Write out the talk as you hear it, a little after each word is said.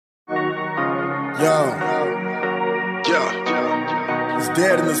Yo, it's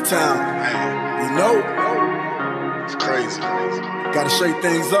dead in this town. You know, it's crazy. Gotta shake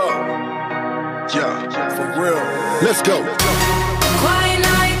things up. For real. Let's go. Quiet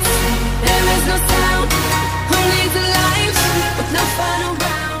nights, there is no sound. Who needs a life with no fun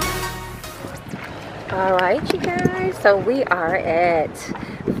around? Alright, you guys, so we are at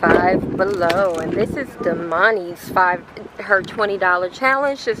Five Below, and this is Damani's her $20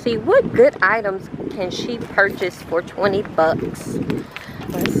 challenge to see what good items can she purchase for 20 bucks.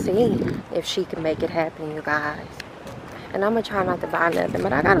 Let's see if she can make it happen, you guys. And I'm gonna try not to buy nothing,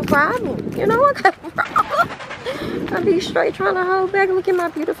 but I got a problem. You know, I got a problem. I be straight trying to hold back. Look at my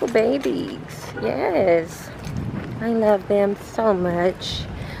beautiful babies. Yes, I love them so much.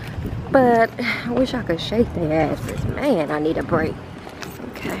 But I wish I could shake their asses. Man, I need a break.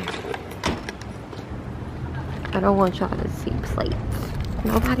 Okay. I don't want y'all to see plates.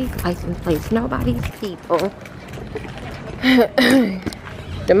 Nobody's license plates. Nobody's people.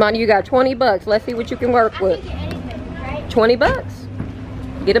 Damani, you got 20 bucks. Let's see what you can work with. 20 bucks.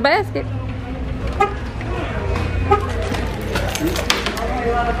 Get a basket.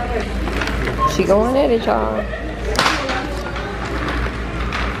 She going at it, y'all.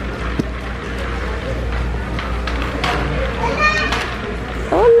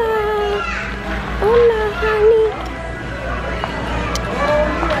 Hola. Hola, honey.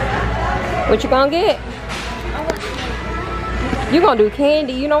 What you gonna get? You gonna do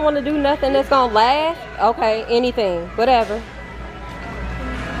candy? You don't want to do nothing that's gonna last? Okay, anything, whatever.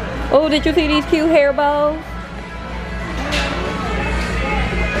 Oh, did you see these cute hair bows?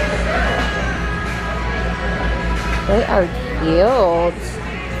 They are cute.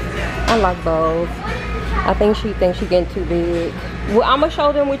 I like bows. I think she thinks she's getting too big. Well, I'm gonna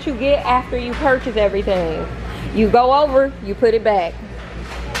show them what you get after you purchase everything. You go over, you put it back.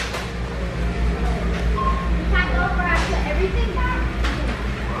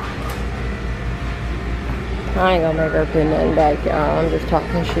 I ain't gonna make her put nothing back, y'all. I'm just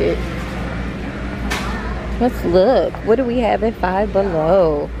talking shit. Let's look. What do we have at Five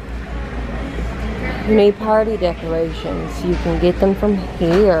Below? You need party decorations. You can get them from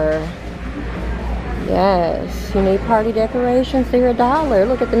here. Yes, you need party decorations. They're $1.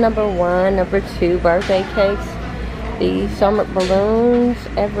 Look at the #1, #2 birthday cakes. The summer balloons,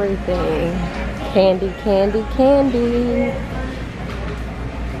 everything. Candy, candy, candy.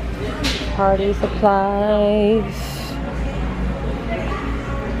 Party supplies.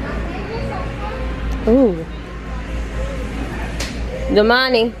 Ooh.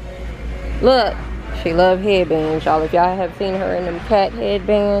 Damani, look. She love headbands, y'all. If y'all have seen her in them cat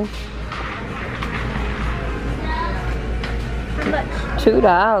headbands. How much? $2.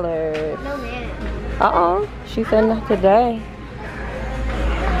 No, man. Uh-oh. She said not today.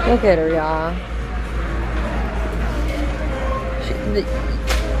 Look at her, y'all.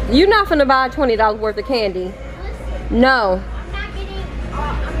 You're not finna buy $20 worth of candy. No.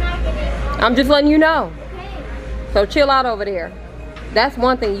 I'm just letting you know. So chill out over there. That's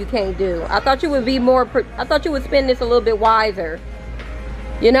one thing you can't do. I thought you would be more, I thought you would spend this a little bit wiser.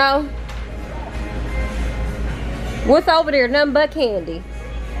 You know? What's over there? Nothing but candy.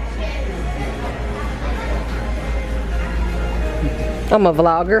 I'm a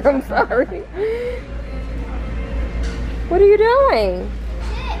vlogger, I'm sorry. What are you doing?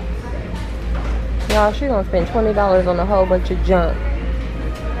 Y'all, she gonna spend $20 on a whole bunch of junk.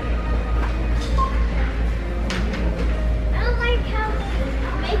 I don't like how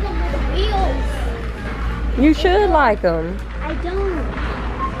they make them with wheels. You should like them. I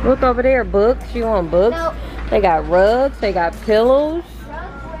don't. Look over there, books. You want books? No. They got rugs. They got pillows.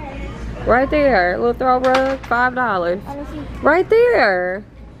 Right there. Little throw rug, $5. Right there.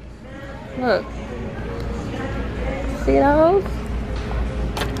 Look. See those?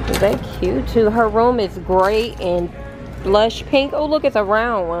 They cute too. Her room is gray and blush pink. Oh, look, it's a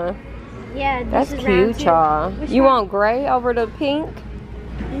round one. Yeah, this That's is cute, y'all. You want gray over the pink?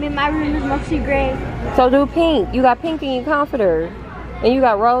 I mean, my room is mostly gray. So do pink. You got pink in your comforter. And you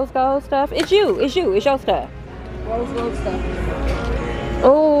got rose gold stuff. It's you. It's you. It's your stuff. Rose gold stuff.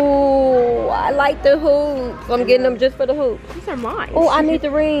 Oh, I like the hoops. I'm getting them just for the hoops. These are mine. Oh, I need the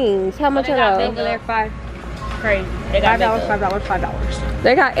rings. How much are those? They're $5. Crazy. They got $5, $5.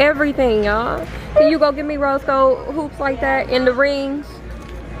 They got everything, y'all. Can you go get me rose gold hoops like that in the rings?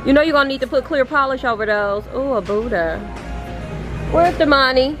 You know you're gonna need to put clear polish over those. Oh, a Buddha. Where's the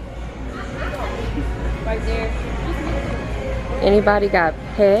money? Right there. Anybody got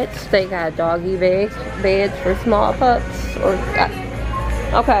pets? They got doggy beds for small pups or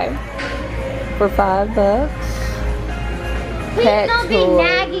okay. For $5. pet don't be toys.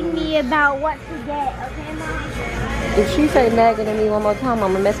 nagging me about what to get, okay, Mom? If she say nagging at me one more time,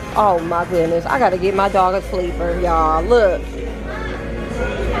 I'm gonna mess. Oh my goodness, I gotta get my dog a sleeper, y'all. Look.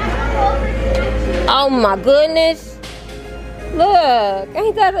 Oh my goodness. Look,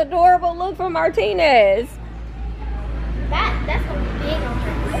 ain't that adorable? Look for Martinez. That's gonna be big on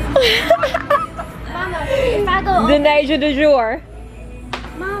her. Mama, if I go over, Denasia du jour.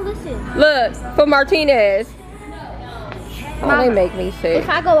 Mom, listen. Look for Martinez. Oh, they make me sick. If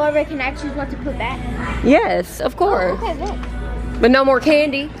I go over, can I choose what to put back? Yes, of course. Okay, look. But no more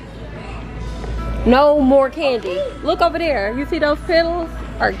candy. No more candy. Look over there. You see those petals?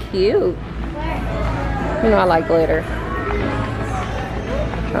 Are cute. Where? You know I like glitter.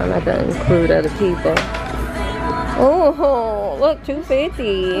 Try not to include other people. Oh, look, $2.50.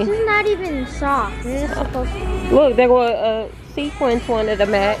 This is not even soft. This is supposed to be. Look, there was a sequence wanted to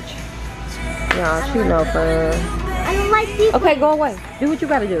match. Nah, she no fun. I don't like these. Okay, go away. Do what you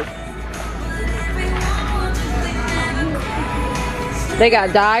gotta do. They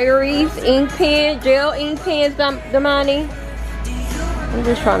got diaries, ink pen, gel ink pens, Damani. I'm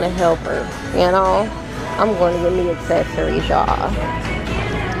just trying to help her, you know. I'm going to get me accessories, y'all.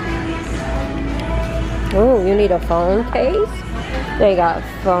 Oh, you need a phone case? They got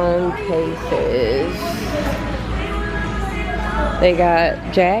phone cases. They got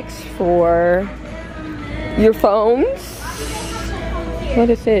jacks for your phones. What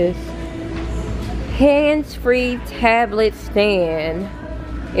is this? Hands-free tablet stand.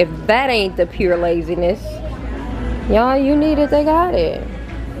 If that ain't the pure laziness, y'all, you need it, they got it.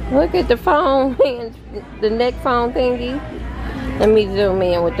 Look at the phone, the neck phone thingy. Let me zoom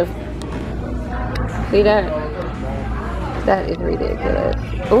in with the, see that? That is ridiculous.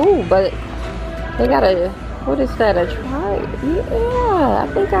 Ooh, but they got a, what is that, a yeah, I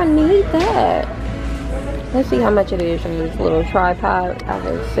think I need that. Let's see how much it is for this little tripod. I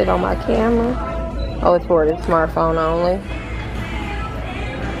can sit on my camera. Oh, it's for the smartphone only.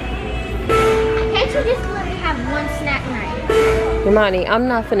 Can't you just let me have one snack knife? Imani, I'm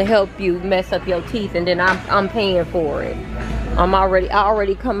not gonna help you mess up your teeth and then I'm paying for it. I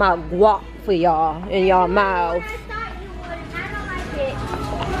already come out guap for y'all in y'all mouths. I thought you would, and I don't like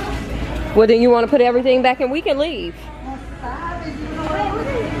it. Well, then you want to put everything back and we can leave.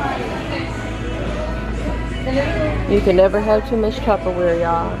 You can never have too much Tupperware,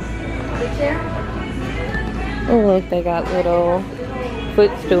 y'all. Oh, look, they got little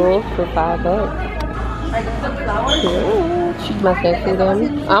footstools for $5. Ooh, she must have seen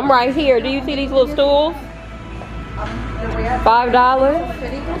them. I'm right here. Do you see these little stools?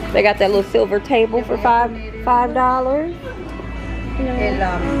 $5. They got that little silver table for $5.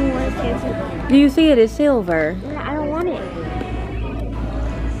 Do you see it? It's silver. I don't want it.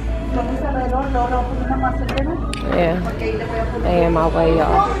 Yeah. They in my way,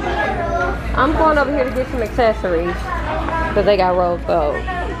 y'all. I'm going over here to get some accessories because they got rose gold.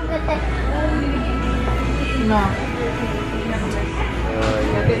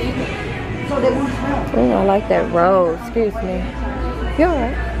 Oh, I like that rose. Excuse me. You're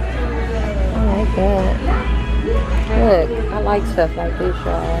alright. I like that. Look, I like stuff like this,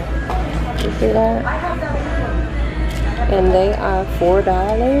 y'all. You see that? And they are $4.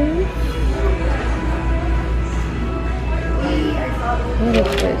 What is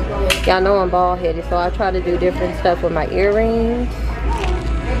this? Y'all know I'm bald headed, so I try to do different stuff with my earrings.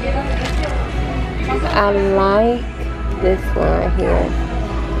 I like this one right here.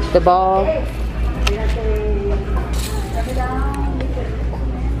 The ball.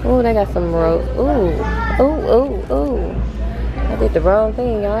 Oh, they got some rose. Ooh. Ooh, ooh, ooh. I did the wrong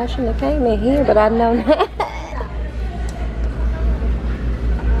thing, y'all. I shouldn't have came in here, but I know that.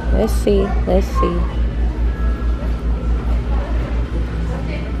 Let's see. Let's see.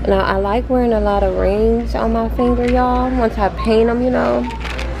 Now, I like wearing a lot of rings on my finger, y'all. Once I paint them, you know.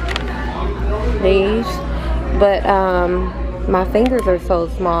 These. But, my fingers are so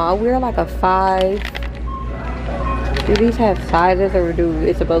small. I wear like a 5. Do these have sizes, or do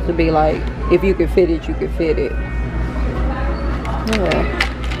it's supposed to be like, if you can fit it, you can fit it? Yeah.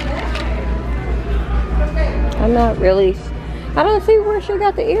 I'm not really, I don't see where she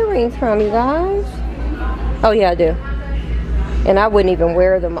got the earrings from, you guys. Oh yeah, I do. And I wouldn't even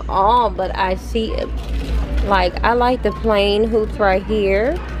wear them all, but I see it. Like, I like the plain hoops right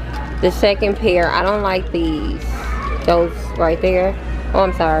here. The second pair, I don't like these. Those right there. Oh,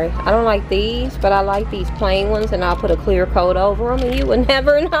 I'm sorry. I don't like these, but I like these plain ones, and I'll put a clear coat over them, and you would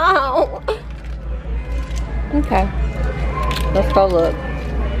never know. Okay. Let's go look.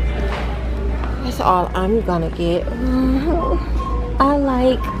 That's all I'm gonna get. I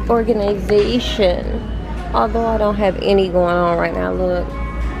like organization. Although I don't have any going on right now. Look.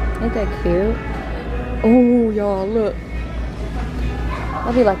 Ain't that cute? Oh, y'all, look.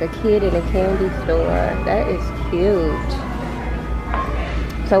 I'll be like a kid in a candy store. That is cute.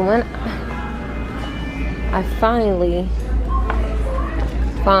 So when I finally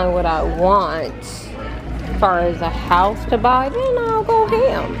find what I want as far as a house to buy, then I'll go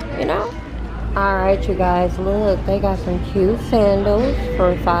ham, you know? Alright, you guys, look. They got some cute sandals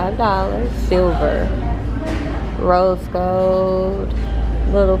for $5. Silver. Rose gold.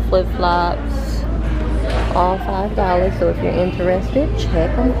 Little flip-flops, all $5. So if you're interested,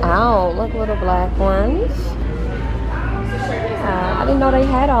 check them out. Look, little black ones. I didn't know they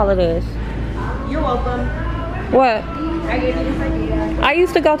had all of this. You're welcome. What? I gave you this idea. I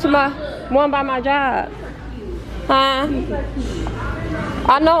used to go to my one by my job. Huh?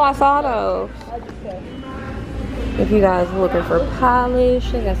 I know, I saw those. If you guys are looking for polish,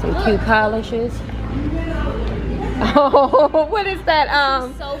 they got some cute polishes. Oh, what is that?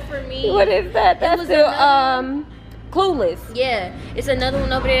 So for me, what is that? That's the Clueless. Yeah, it's another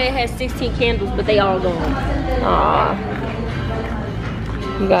one over there that has 16 candles, but they all gone. Aw.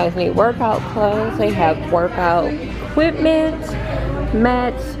 You guys need workout clothes. They have workout equipment,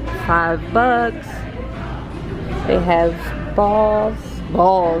 mats, $5. They have balls.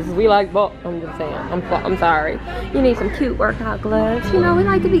 We like balls. I'm just saying. I'm sorry. You need some cute workout gloves. You know, we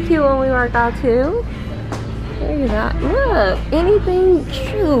like to be cute when we work out too. There you go. Look, anything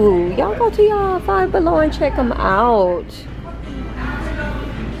true. Y'all go to y'all Five Below and check them out.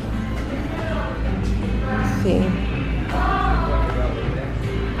 Let's see.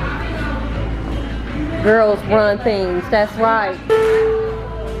 Girls run things. That's right. Are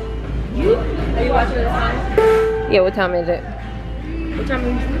you watching the time? Yeah, what time is it? What time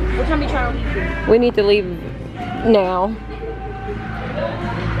you trying to leave? We need to leave now.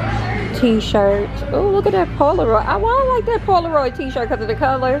 T-shirts. Oh, look at that Polaroid. I like that Polaroid t-shirt because of the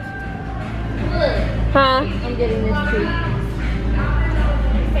colors. Huh? I'm getting this too.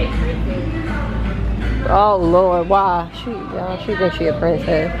 Oh Lord, wow. She thinks she a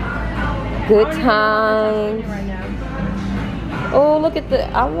princess. Good times. Oh, look at the,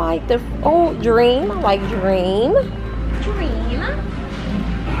 I like the, oh, Dream. I like Dream. Dream. I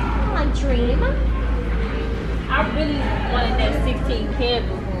like Dream. I really wanted that 16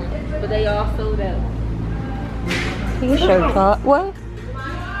 candles one, but they all sold out. T-shirt top. What?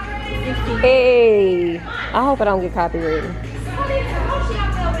 16. Hey. I hope I don't get copyrighted.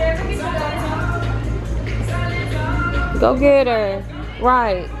 Go get her.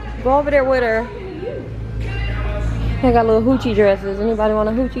 Right. Go over there with her. They got little hoochie dresses. Anybody want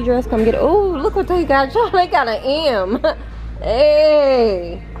a hoochie dress? Come get it. Oh, look what they got. Y'all, they got an M.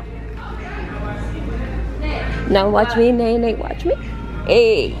 Hey. No, watch me. Nay, watch me.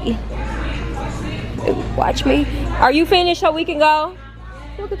 Hey. Watch me. Are you finished so we can go?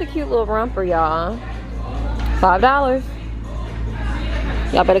 Look at the cute little romper, y'all. $5.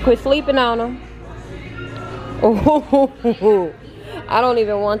 Y'all better quit sleeping on them. Oh, I don't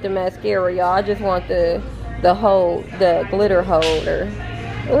even want the mascara, y'all. I just want the glitter holder.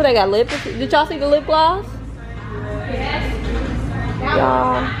 Oh, they got lip. Did y'all see the lip gloss?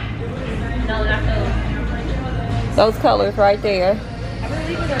 Y'all. No, not Those colors right there.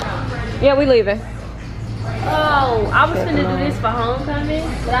 Yeah, we leaving. Oh, I was gonna do this for homecoming,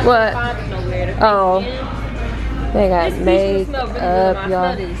 but I What? couldn't find it nowhere. Oh. They got This makeup, smell really good. I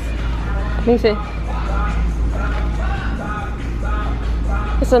y'all. smell this. Let me see.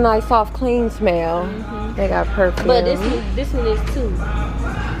 It's a nice, soft, clean smell. They got perfume. But this one is too.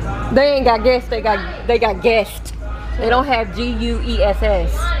 They ain't got guests. They got guest. They don't have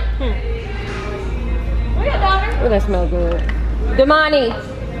G-U-E-S-S. Oh, that smell good. Damani.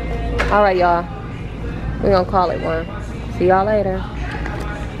 All right, y'all. We're gonna call it one. See y'all later.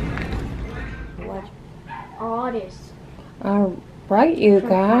 Watch. All this. All right, you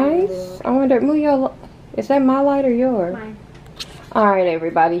guys. I wonder, move your. Is that my light or yours? Mine. All right,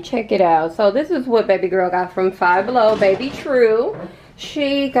 everybody, check it out. So this is what baby girl got from Five Below, Baby True.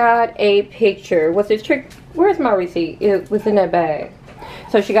 She got a picture. What's this trick? Where's my receipt? It was in that bag.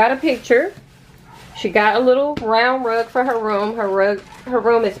 So she got a picture. She got a little round rug for her room. Her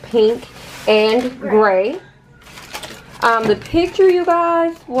room is pink and gray. The picture, you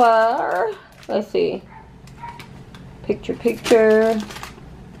guys, were, let's see. Picture.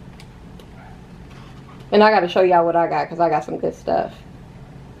 And I got to show y'all what I got because I got some good stuff.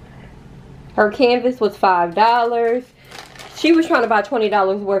 Her canvas was $5. She was trying to buy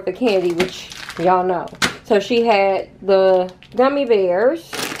 $20 worth of candy, which y'all know. So she had the gummy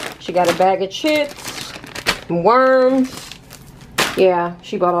bears. She got a bag of chips, worms. Yeah,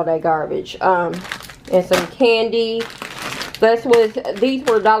 she bought all that garbage. and some candy. These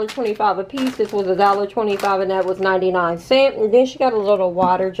were $1.25 a piece. This was $1.25 and that was 99 cents. And then she got a little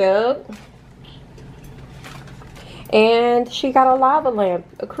water jug. And she got a lava lamp,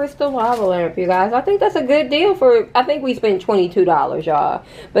 a crystal lava lamp, you guys. I think that's a good deal for, I think we spent $22, y'all.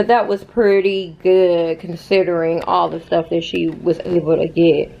 But that was pretty good considering all the stuff that she was able to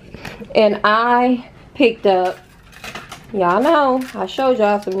get. And I picked up, y'all know, I showed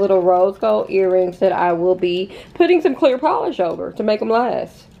y'all some little rose gold earrings that I will be putting some clear polish over to make them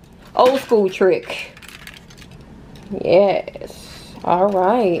last. Old school trick. Yes. All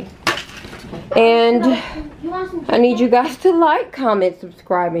right. And I need you guys to like, comment,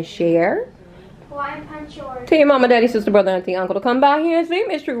 subscribe, and share. Tell your mama, daddy, sister, brother, auntie, uncle to come by here and see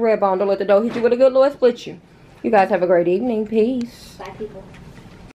MsTrue Redbone. Don't let the door hit you with a good Lord split you. You guys have a great evening. Peace. Bye, people.